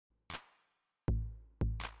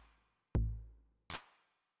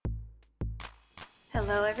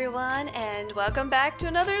Hello everyone and welcome back to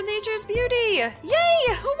another Nature's Beauty! Yay!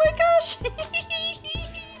 Oh my gosh!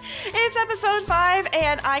 It's episode 5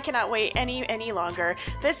 and I cannot wait any longer.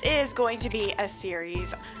 This is going to be a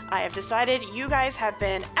series. I have decided you guys have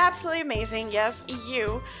been absolutely amazing. Yes,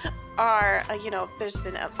 you are, it's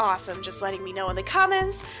been awesome just letting me know in the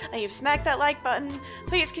comments. You've smacked that like button.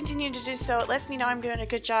 Please continue to do so. It lets me know I'm doing a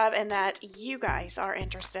good job and that you guys are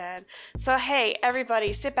interested. So hey,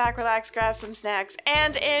 everybody, sit back, relax, grab some snacks,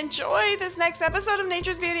 and enjoy this next episode of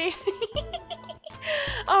Nature's Beauty.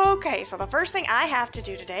 Okay, so the first thing I have to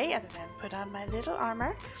do today, other than put on my little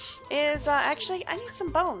armor, is actually I need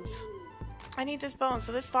some bones. I need this bone.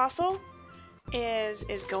 So this fossil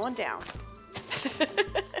is going down.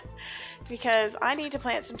 Because I need to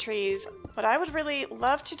plant some trees. What I would really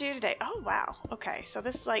love to do today... Oh, wow. Okay, so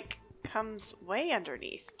this, comes way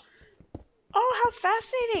underneath. Oh, how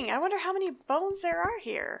fascinating. I wonder how many bones there are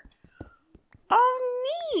here. Oh,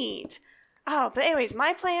 neat. Oh, but anyways,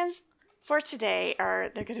 my plans for today are...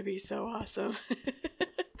 They're going to be so awesome.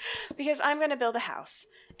 Because I'm going to build a house.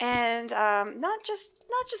 And not just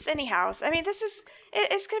any house. I mean,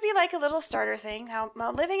 it's going to be like a little starter thing. Now,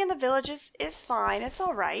 living in the villages is fine. It's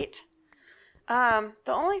all right. The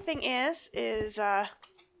only thing is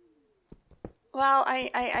well,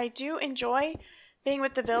 I do enjoy being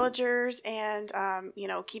with the villagers and,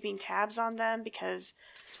 keeping tabs on them because,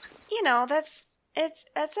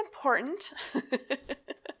 that's important.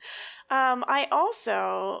 I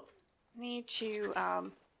also need to,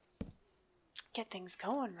 get things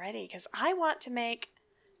going ready because I want to make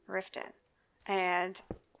Riften and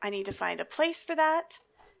I need to find a place for that.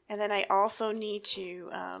 And then I also need to,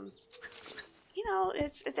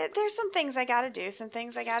 there's some things I gotta do,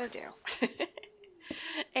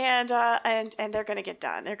 and they're gonna get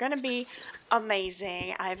done. They're gonna be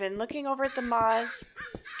amazing. I've been looking over at the mods,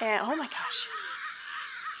 and oh my gosh,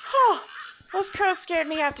 oh, those crows scared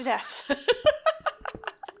me half to death.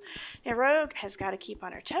 Now, Rogue has got to keep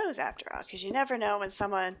on her toes after all, because you never know when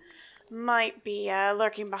someone might be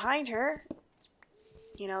lurking behind her.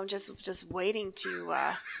 Just waiting to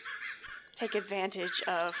take advantage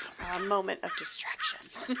of a moment of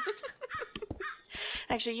distraction.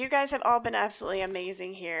 Actually, you guys have all been absolutely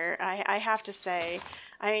amazing here. I have to say,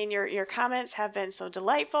 I mean, your comments have been so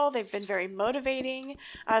delightful. They've been very motivating.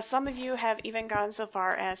 Some of you have even gone so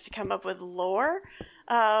far as to come up with lore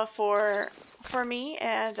for me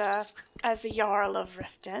and as the Jarl of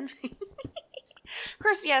Riften. Of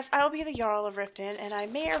course, yes, I will be the Jarl of Riften, and I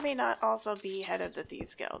may or may not also be head of the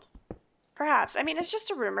Thieves Guild. Perhaps. I mean, it's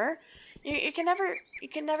just a rumor. You can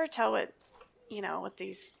never tell what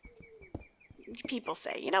these people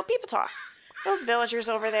say. People talk. Those villagers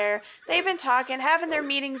over there, they've been talking, having their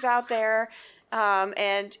meetings out there,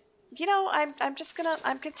 and I'm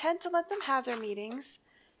content to let them have their meetings,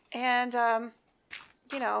 and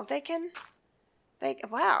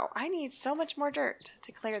wow, I need so much more dirt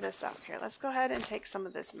to clear this up. Here, let's go ahead and take some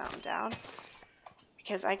of this mountain down.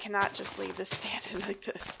 Because I cannot just leave this standing like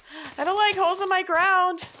this. I don't like holes in my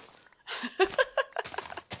ground.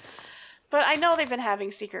 But I know they've been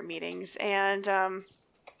having secret meetings. And,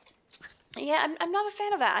 yeah, I'm not a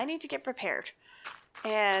fan of that. I need to get prepared.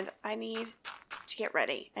 And I need to get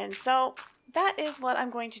ready. And so that is what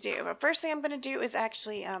I'm going to do. But first thing I'm going to do is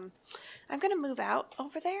actually, I'm going to move out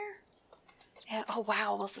over there. And, oh,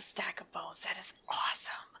 wow, almost a stack of bones. That is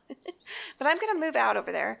awesome. But I'm going to move out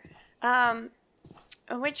over there.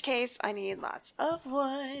 In which case, I need lots of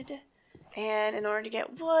wood. And in order to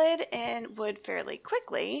get wood and wood fairly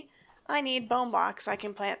quickly, I need bone blocks so I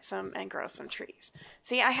can plant some and grow some trees.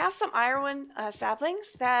 See, I have some ironwood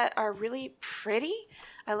saplings that are really pretty.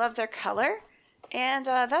 I love their color. And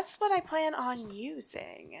that's what I plan on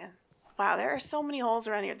using. Wow, there are so many holes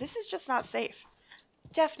around here. This is just not safe.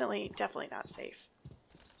 Definitely not safe.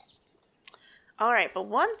 Alright, but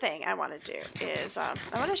one thing I want to do is, I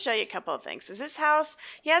want to show you a couple of things. Is this house,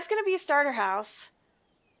 yeah, it's going to be a starter house.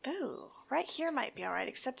 Ooh, right here might be alright,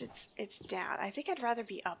 except it's down. I think I'd rather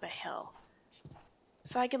be up a hill.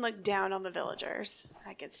 So I can look down on the villagers.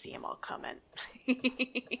 I can see them all coming.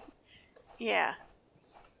 Yeah.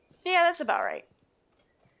 Yeah, that's about right.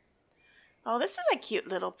 Oh, this is a cute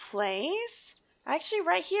little place. Actually,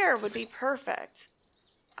 right here would be perfect.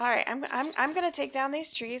 Alright, I'm going to take down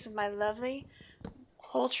these trees with my lovely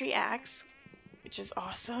whole tree axe, which is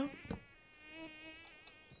awesome.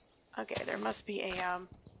 Okay, there must be a,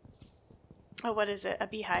 oh, what is it? A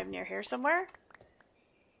beehive near here somewhere?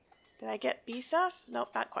 Did I get bee stuff? Nope,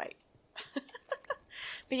 not quite.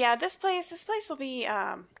 But yeah, this place will be,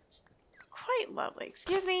 quite lovely.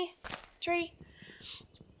 Excuse me, tree.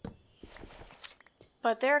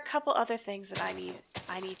 but there are a couple other things that I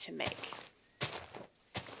need to make.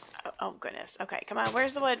 Oh goodness. Okay, come on.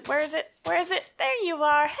 Where's the wood? Where is it? Where is it? There you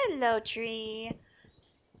are. Hello, tree.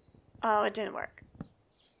 Oh, it didn't work.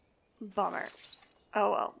 Bummer.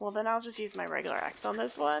 Oh well. Well, then I'll just use my regular axe on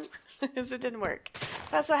this one, because it didn't work.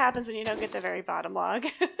 That's what happens when you don't get the very bottom log.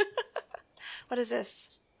 What is this?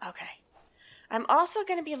 Okay. I'm also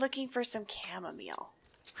going to be looking for some chamomile.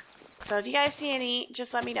 So if you guys see any,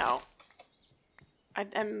 just let me know. I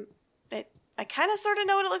kind of sort of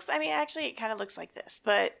know what it looks like. I mean, actually, it kind of looks like this,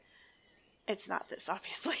 but it's not this,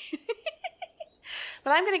 obviously.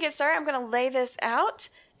 But I'm going to get started. I'm going to lay this out,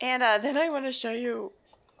 and then I want to show you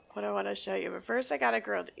what I want to show you. But first, I got to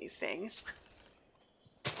grow these things.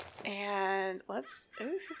 And let's...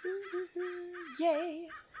 Ooh, yay!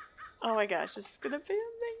 Oh my gosh, this is going to be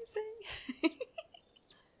amazing.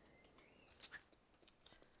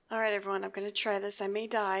 Alright everyone, I'm going to try this. I may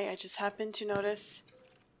die. I just happened to notice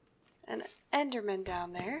an Enderman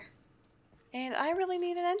down there. And I really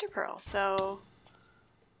need an Ender Pearl, so...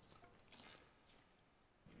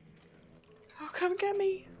 Oh, come get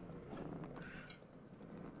me.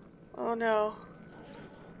 Oh no.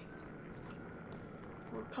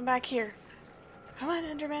 Well, come back here. Come on,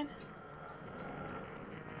 Enderman.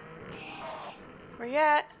 Where you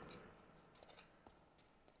at?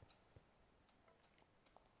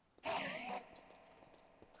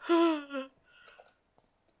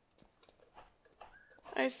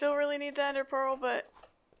 I still really need the Ender Pearl, but...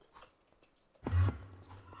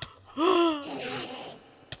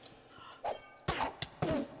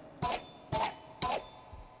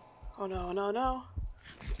 Oh no, no, no.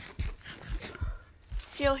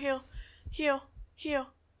 Heal, heal, heal, heal,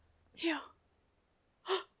 heal.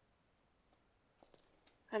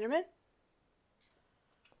 Enderman?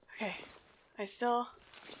 Okay. I still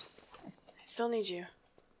need you.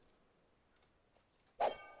 Oh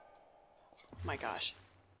my gosh.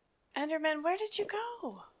 Enderman, where did you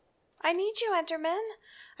go? I need you, Enderman.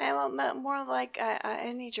 I want more like,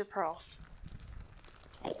 I need your pearls.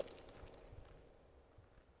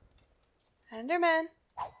 Enderman.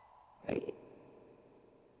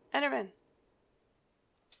 Enderman.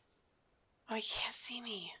 Oh, you can't see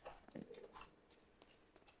me.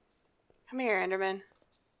 Come here, Enderman.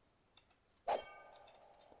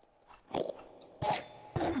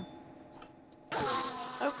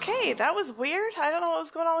 Okay, that was weird. I don't know what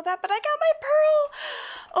was going on with that, but I got my pearl!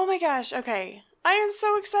 Oh my gosh, okay. I am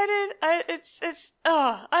so excited.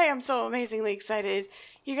 I am so amazingly excited.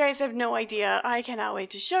 You guys have no idea. I cannot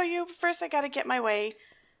wait to show you. But first, I gotta get my way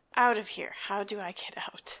out of here. How do I get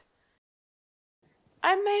out?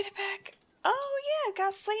 I made it back. Oh yeah,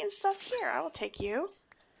 got slate and stuff here. I will take you.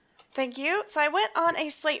 Thank you. So I went on a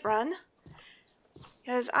slate run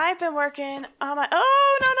because I've been working on my...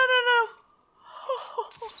 Oh, no, no, no, no.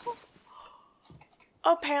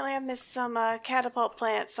 Oh, apparently I missed some catapult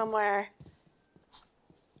plant somewhere.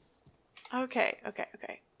 Okay, okay,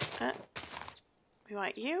 okay. We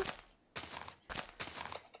want you.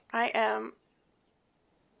 I am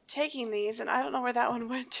taking these, and I don't know where that one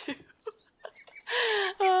went to.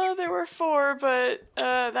 There were 4, but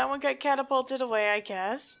that one got catapulted away, I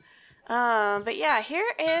guess. But yeah,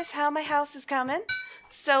 here is how my house is coming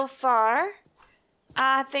so far.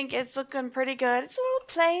 I think it's looking pretty good. It's a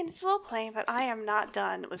little plain, but I am not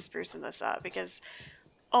done with sprucing this up because,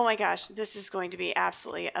 oh my gosh, this is going to be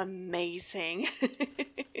absolutely amazing.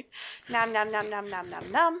 Nom, nom, nom, nom, nom, nom,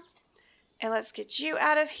 nom. And let's get you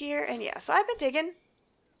out of here. And yeah, so I've been digging.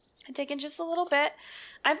 I'm digging just a little bit.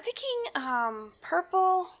 I'm thinking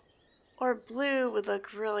purple or blue would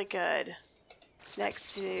look really good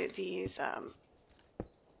next to these,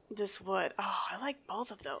 this wood. Oh, I like both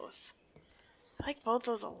of those. I like both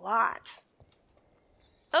those a lot.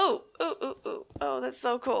 Oh, oh, oh, oh, oh, that's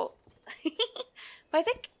so cool. I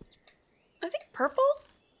think purple?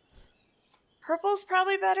 Purple's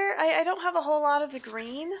probably better. I don't have a whole lot of the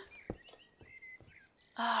green.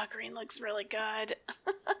 Oh, green looks really good.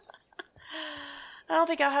 I don't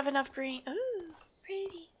think I'll have enough green. Ooh,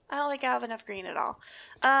 pretty. I don't think I have enough green at all.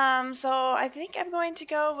 So I think I'm going to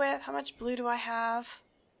go with, how much blue do I have?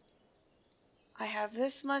 I have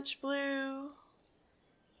this much blue.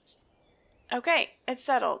 Okay, it's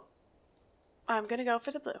settled. I'm gonna go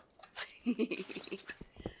for the blue.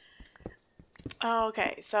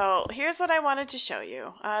 Okay, so here's what I wanted to show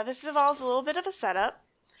you. This involves a little bit of a setup.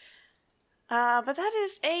 But that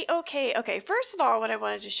is a-okay. Okay, first of all, what I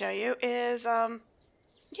wanted to show you is,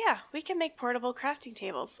 yeah, we can make portable crafting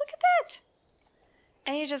tables. Look at that!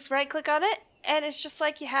 And you just right-click on it, and it's just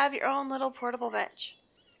like you have your own little portable bench.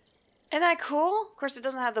 Isn't that cool? Of course, it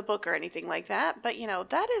doesn't have the book or anything like that, but you know,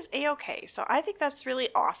 that is a-okay. So I think that's really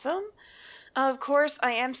awesome. Of course,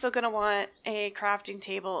 I am still going to want a crafting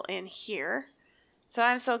table in here. So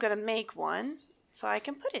I'm still going to make one so I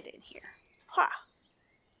can put it in here. Ha!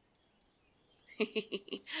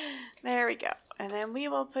 There we go. And then we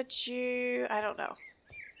will put you, I don't know.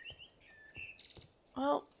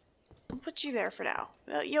 Well, I'll put you there for now.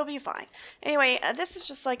 You'll be fine. Anyway, this is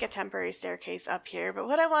just like a temporary staircase up here. But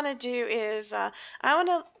what I want to do is I want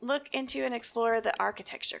to look into and explore the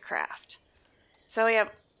architecture craft. So we have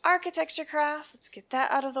architecture craft. Let's get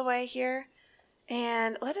that out of the way here.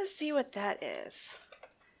 And let us see what that is.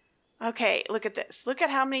 Okay, look at this. Look at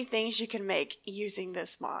how many things you can make using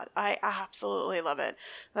this mod. I absolutely love it.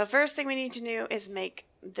 The first thing we need to do is make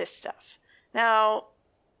this stuff. Now,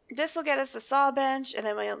 this will get us the saw bench, and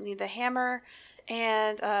then we'll need the hammer,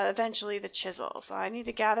 and eventually the chisel. So I need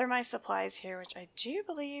to gather my supplies here, which I do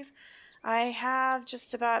believe I have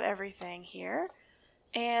just about everything here.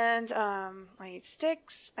 And I need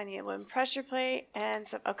sticks, I need a wooden pressure plate, and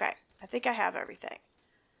some, okay, I think I have everything.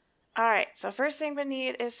 Alright, so first thing we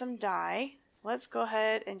need is some dye. So let's go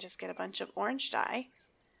ahead and just get a bunch of orange dye.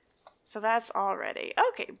 So that's all ready.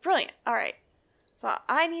 Okay, brilliant. Alright, so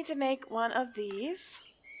I need to make one of these.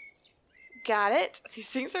 Got it.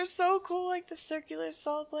 These things are so cool, like the circular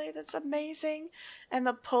saw blade. That's amazing. And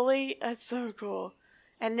the pulley, that's so cool.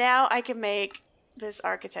 And now I can make this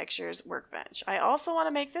architecture's workbench. I also want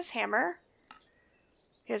to make this hammer,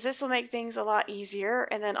 because this will make things a lot easier.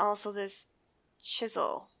 And then also this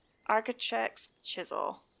chisel. Architect's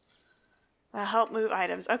chisel. That'll help move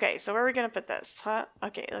items. Okay, so where are we going to put this? Huh?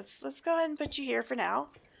 Okay, let's go ahead and put you here for now.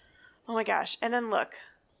 Oh my gosh. And then look.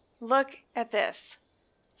 Look at this.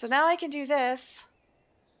 So now I can do this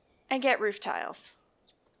and get roof tiles.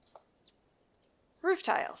 Roof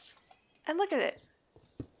tiles. And look at it.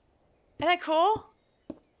 Isn't that cool?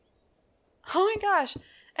 Oh my gosh.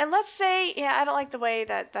 And let's say, yeah, I don't like the way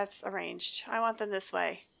that that's arranged. I want them this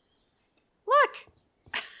way. Look.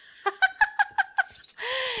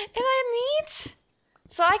 Isn't that neat?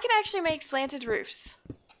 So I can actually make slanted roofs,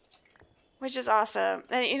 which is awesome.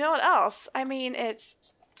 And you know what else? I mean, it's,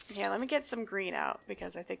 yeah, let me get some green out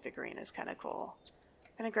because I think the green is kind of cool.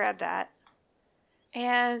 I'm going to grab that.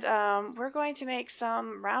 And we're going to make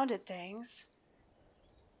some rounded things.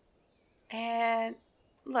 And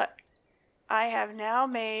look, I have now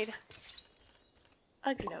made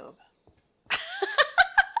a globe.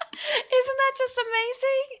 Isn't that just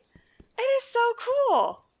amazing? It is so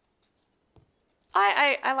cool.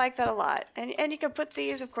 I like that a lot. And you could put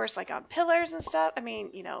these, of course, like on pillars and stuff. I mean,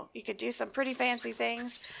 you know, you could do some pretty fancy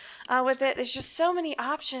things with it. There's just so many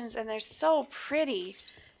options, and they're so pretty.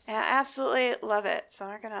 And I absolutely love it. So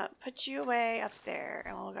we're going to put you away up there,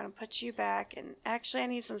 and we're going to put you back. And actually, I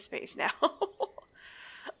need some space now.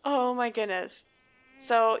 Oh, my goodness.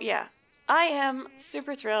 So, yeah. I am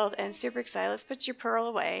super thrilled and super excited. Let's put your pearl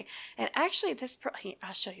away. And actually, this pearl,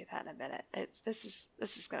 I'll show you that in a minute. This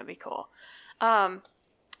is going to be cool.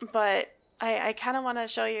 But I kind of want to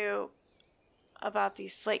show you about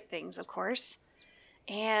these slate things, of course.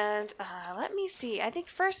 And let me see. I think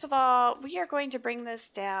first of all, we are going to bring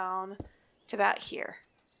this down to about here.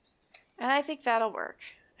 And I think that'll work.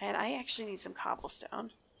 And I actually need some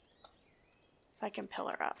cobblestone so I can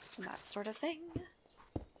pillar up and that sort of thing.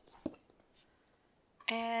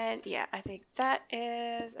 And yeah, I think that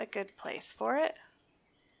is a good place for it.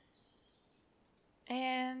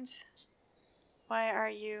 And why are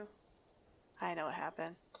you... I know what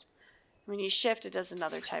happened. When you shift, it does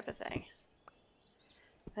another type of thing.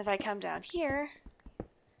 If I come down here,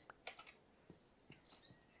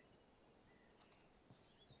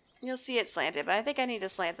 you'll see it slanted, but I think I need to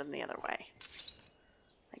slant them the other way.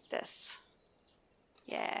 Like this.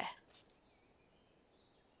 Yeah.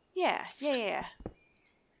 Yeah.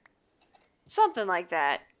 Something like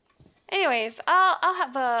that. Anyways, I'll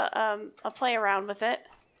have a play around with it,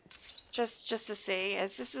 just to see.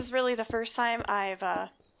 As this is really the first time I've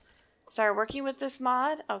started working with this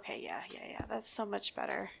mod. Okay, yeah. That's so much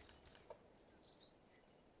better.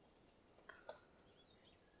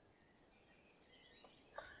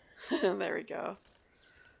 There we go.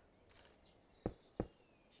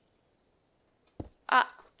 Ah,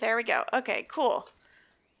 there we go. Okay, cool.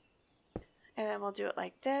 And then we'll do it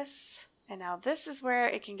like this. And now this is where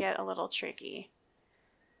it can get a little tricky,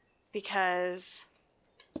 because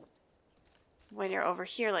when you're over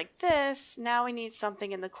here like this, now we need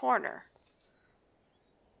something in the corner.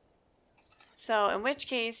 So in which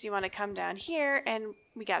case you want to come down here, and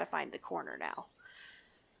we got to find the corner now.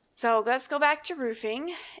 So let's go back to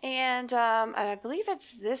roofing, and I believe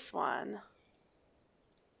it's this one.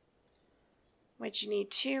 which you need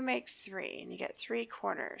 2 makes 3, and you get 3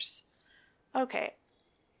 corners. Okay.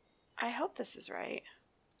 I hope this is right.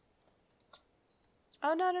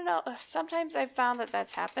 Oh, no, no, no. Sometimes I've found that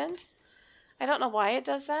that's happened. I don't know why it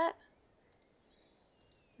does that.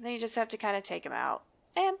 And then you just have to kind of take them out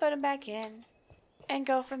and put them back in and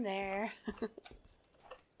go from there.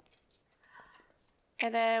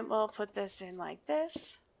 And then we'll put this in like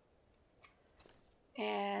this.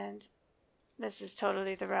 And this is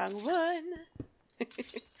totally the wrong one.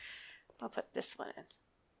 I'll put this one in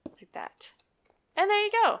like that. And there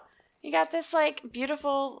you go. You got this like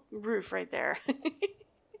beautiful roof right there. And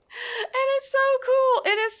it's so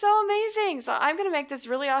cool. It is so amazing. So I'm going to make this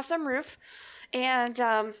really awesome roof. And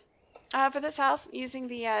for this house using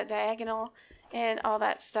the diagonal and all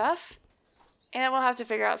that stuff. And we'll have to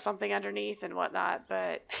figure out something underneath and whatnot.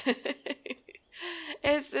 But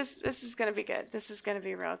this is going to be good. This is going to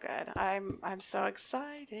be real good. I'm so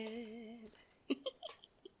excited.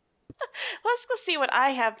 Let's go see what I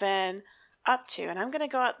have been up to. And I'm going to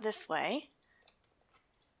go out this way.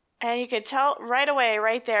 And you can tell right away,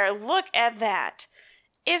 right there, look at that.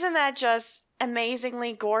 Isn't that just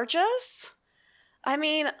amazingly gorgeous? I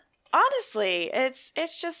mean, honestly, it's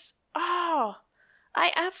just, oh,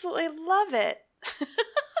 I absolutely love it.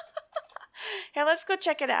 Yeah, let's go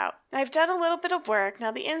check it out. I've done a little bit of work.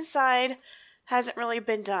 Now, the inside hasn't really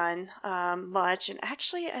been done much. And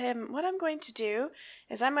actually, what I'm going to do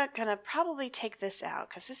is I'm going to probably take this out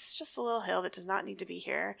because this is just a little hill that does not need to be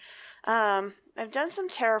here. I've done some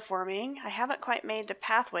terraforming. I haven't quite made the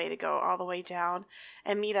pathway to go all the way down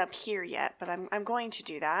and meet up here yet, but I'm going to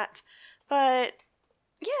do that. But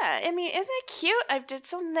yeah, I mean, isn't it cute? I've did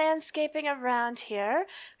some landscaping around here.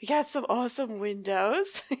 We got some awesome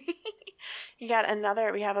windows. We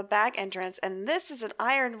have a back entrance, and this is an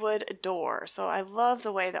ironwood door. So I love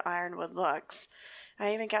the way the ironwood looks.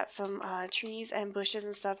 I even got some trees and bushes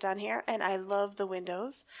and stuff down here, and I love the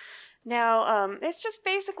windows. Now, it's just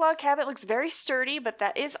basic log cabin. It looks very sturdy, but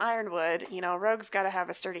that is ironwood. You know, Rogue's got to have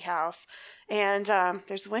a sturdy house. And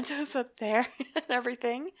there's windows up there and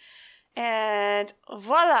everything. And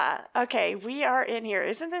voila! Okay, we are in here.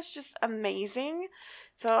 Isn't this just amazing?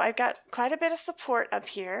 So I've got quite a bit of support up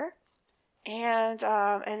here. And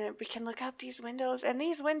we can look out these windows. And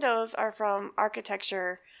these windows are from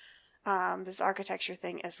architecture, this architecture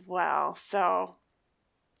thing as well. So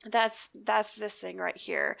that's this thing right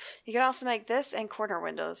here. You can also make this and corner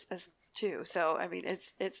windows as too. So I mean,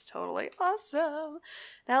 it's totally awesome.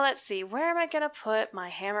 Now let's see, where am I gonna put my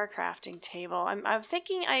hammer crafting table? I'm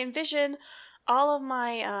thinking I envision all of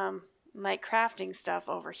my my crafting stuff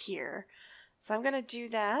over here. So I'm gonna do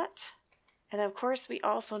that. And of course we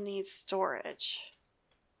also need storage.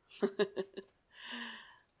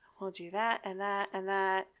 We'll do that and that and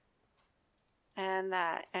that and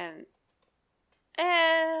that and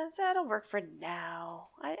that'll work for now.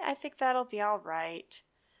 I think that'll be all right.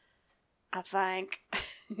 I think.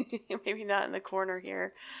 Maybe not in the corner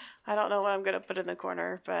here. I don't know what I'm going to put in the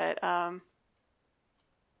corner, but yeah,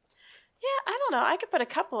 I don't know. I could put a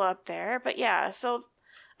couple up there, but yeah, so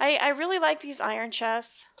I really like these iron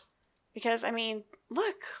chests because, I mean,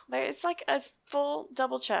 look, it's like a full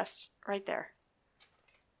double chest right there.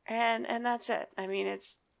 And that's it. I mean,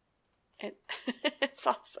 it's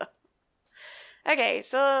awesome. Okay,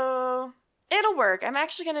 so it'll work. I'm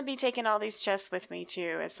actually going to be taking all these chests with me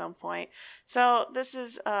too at some point. So this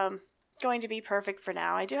is going to be perfect for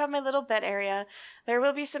now. I do have my little bed area. There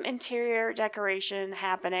will be some interior decoration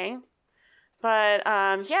happening. But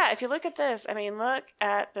yeah, if you look at this, I mean, look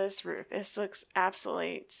at this roof. This looks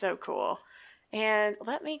absolutely so cool. And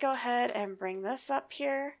let me go ahead and bring this up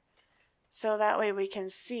here so that way we can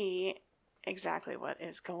see exactly what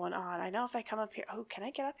is going on. I know if I come up here, oh, can I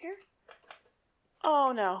get up here?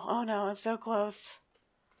 Oh no, it's so close.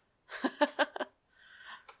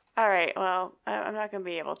 All right, well, I'm not going to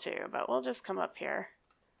be able to, but we'll just come up here.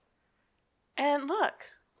 And look,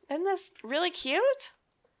 isn't this really cute?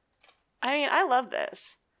 I mean, I love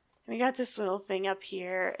this. We got this little thing up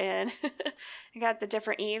here, and we got the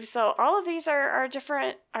different eaves. So all of these are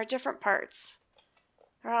different parts.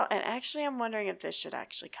 And actually, I'm wondering if this should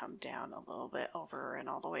actually come down a little bit over and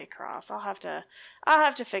all the way across. I'll have to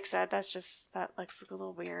fix that. That looks a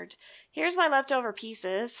little weird. Here's my leftover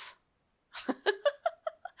pieces.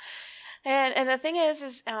 and the thing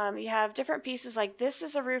is you have different pieces. Like this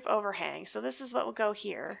is a roof overhang, so this is what will go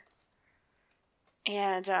here.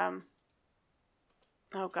 And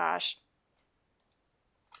oh gosh.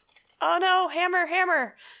 Oh no,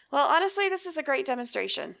 hammer. Well, honestly, this is a great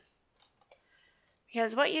demonstration.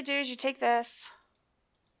 Because what you do is you take this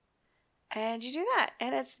and you do that.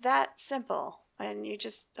 And it's that simple. And you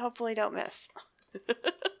just hopefully don't miss.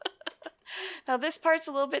 Now this part's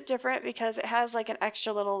a little bit different because it has like an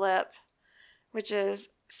extra little lip, which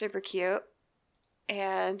is super cute.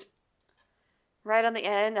 And right on the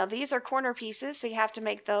end, now these are corner pieces, so you have to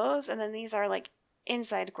make those, and then these are like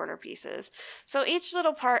inside corner pieces. So each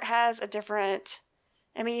little part has a different,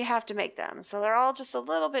 I mean, you have to make them. So they're all just a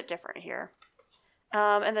little bit different here.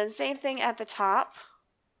 And then same thing at the top.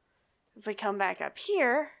 If we come back up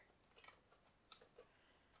here,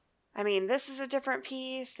 I mean, this is a different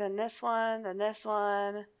piece than this one, then this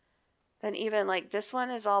one. Then even like this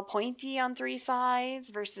one is all pointy on 3 sides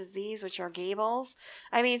versus these, which are gables.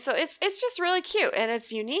 I mean, so it's just really cute and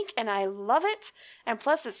it's unique and I love it. And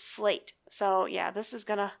plus it's slate. So yeah, this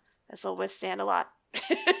will withstand a lot.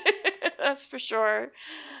 That's for sure.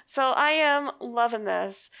 So I am loving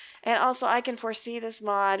this. And also I can foresee this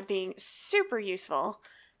mod being super useful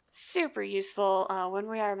when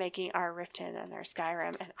we are making our Riften and our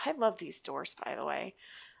Skyrim. And I love these doors, by the way.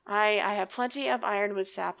 I have plenty of ironwood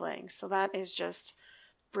saplings, so that is just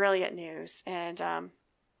brilliant news. And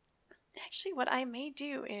actually what I may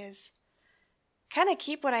do is kind of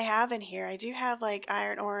keep what I have in here. I do have like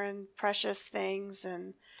iron ore and precious things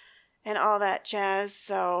and all that jazz.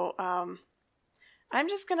 So I'm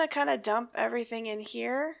just going to kind of dump everything in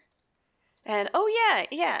here. And oh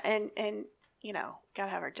yeah, and you know, got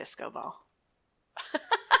to have our disco ball.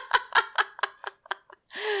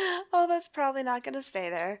 Oh, that's probably not going to stay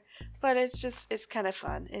there, but it's kind of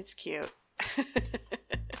fun. It's cute.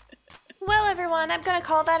 Well, everyone, I'm going to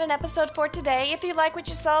call that an episode for today. If you like what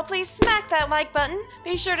you saw, please smack that like button.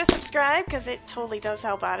 Be sure to subscribe because it totally does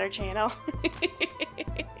help out our channel.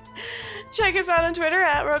 Check us out on Twitter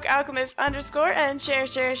at RogueAlchemist_ and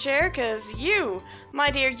share because you, my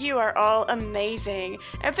dear, you are all amazing.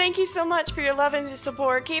 And thank you so much for your love and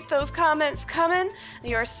support. Keep those comments coming.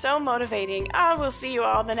 You are so motivating. I will see you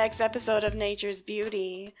all in the next episode of Nature's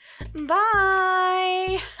Beauty.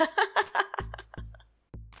 Bye!